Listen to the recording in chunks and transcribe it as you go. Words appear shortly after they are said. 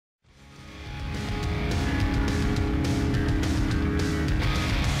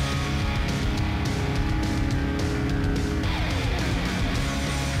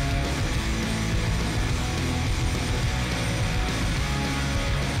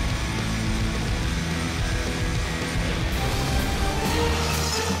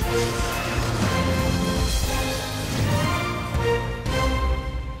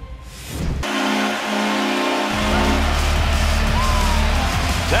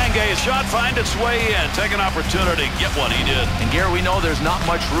Tanguay's shot find its way in. Take an opportunity. Get one. He did. And Gary, we know there's not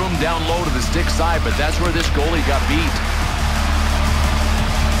much room down low to the stick side, but that's where this goalie got beat.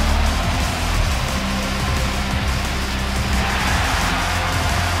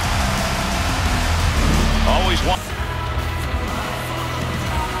 Always one.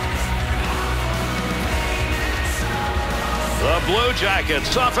 The Blue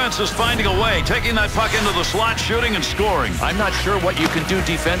Jackets offense is finding a way, taking that puck into the slot, shooting and scoring. I'm not sure what you can do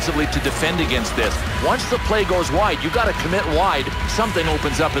defensively to defend against this. Once the play goes wide, you got to commit wide. Something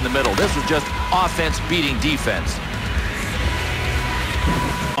opens up in the middle. This was just offense beating defense.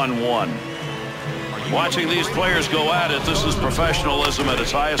 1-1. Watching these players go at it, this is professionalism at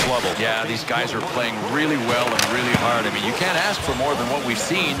its highest level. Yeah, these guys are playing really well and really hard. I mean, you can't ask for more than what we've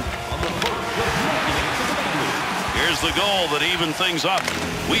seen. Here's the goal that evened things up.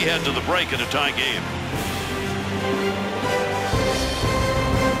 We head to the break in a tie game.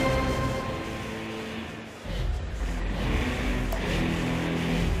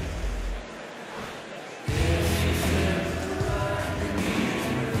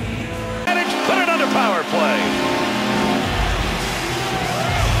 Put it under power play.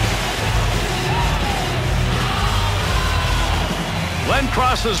 Glenn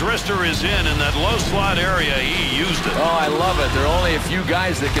Cross's wrister is in that low slot area. He used it. Oh, I love it. There are only a few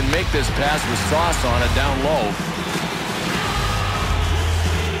guys that can make this pass with sauce on it down low.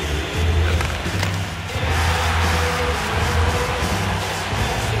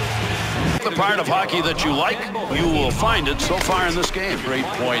 The part of hockey that you like, you will find it so far in this game. Great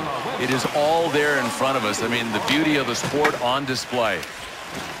point. It is all there in front of us. I mean, the beauty of the sport on display.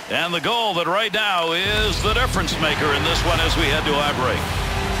 And the goal that right now is the difference maker in this one as we head to our break.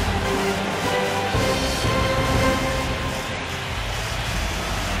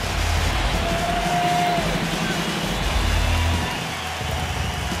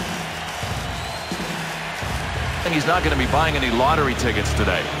 And he's not going to be buying any lottery tickets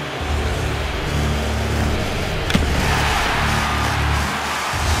today.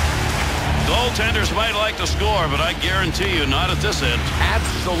 Goaltenders might like to score, but I guarantee you not at this end.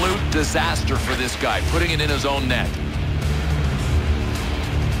 Absolute disaster for this guy, putting it in his own net.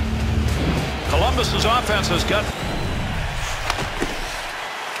 Columbus's offense has got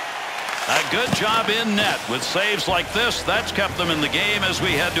a good job in net. With saves like this, that's kept them in the game as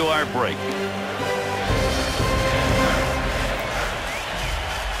we head to our break.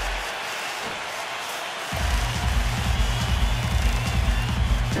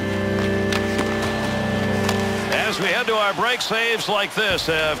 As we head to our break, saves like this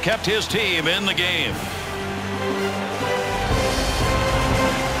have kept his team in the game.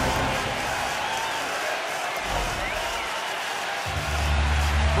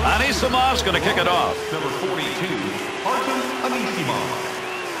 Anisimov's going to kick it off. Number 42, Anisimov.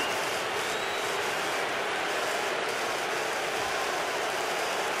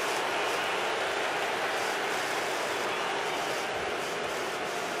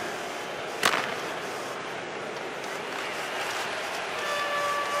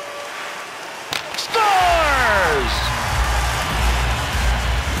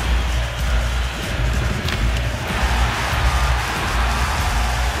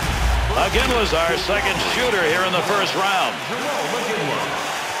 Again was our second shooter here in the first round.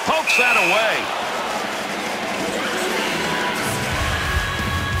 Pokes that away.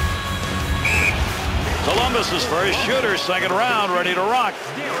 Columbus's first shooter, second round, ready to rock.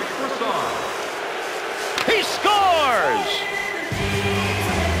 He scores!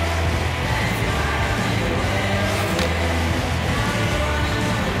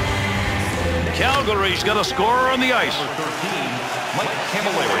 Calgary's got a scorer on the ice.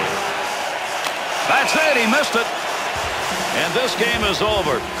 That's it. He missed it. And this game is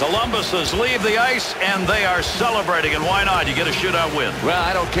over. Columbus leave the ice, and they are celebrating. And why not? You get a shootout win. Well,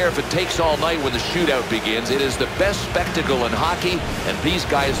 I don't care if it takes all night when the shootout begins. It is the best spectacle in hockey, and these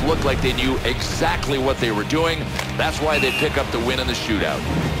guys look like they knew exactly what they were doing. That's why they pick up the win in the shootout.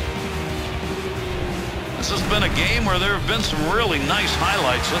 This has been a game where there have been some really nice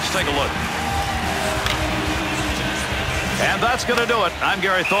highlights. Let's take a look. And that's going to do it. I'm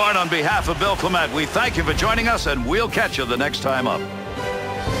Gary Thorne on behalf of Bill Clement. We thank you for joining us, and we'll catch you the next time up.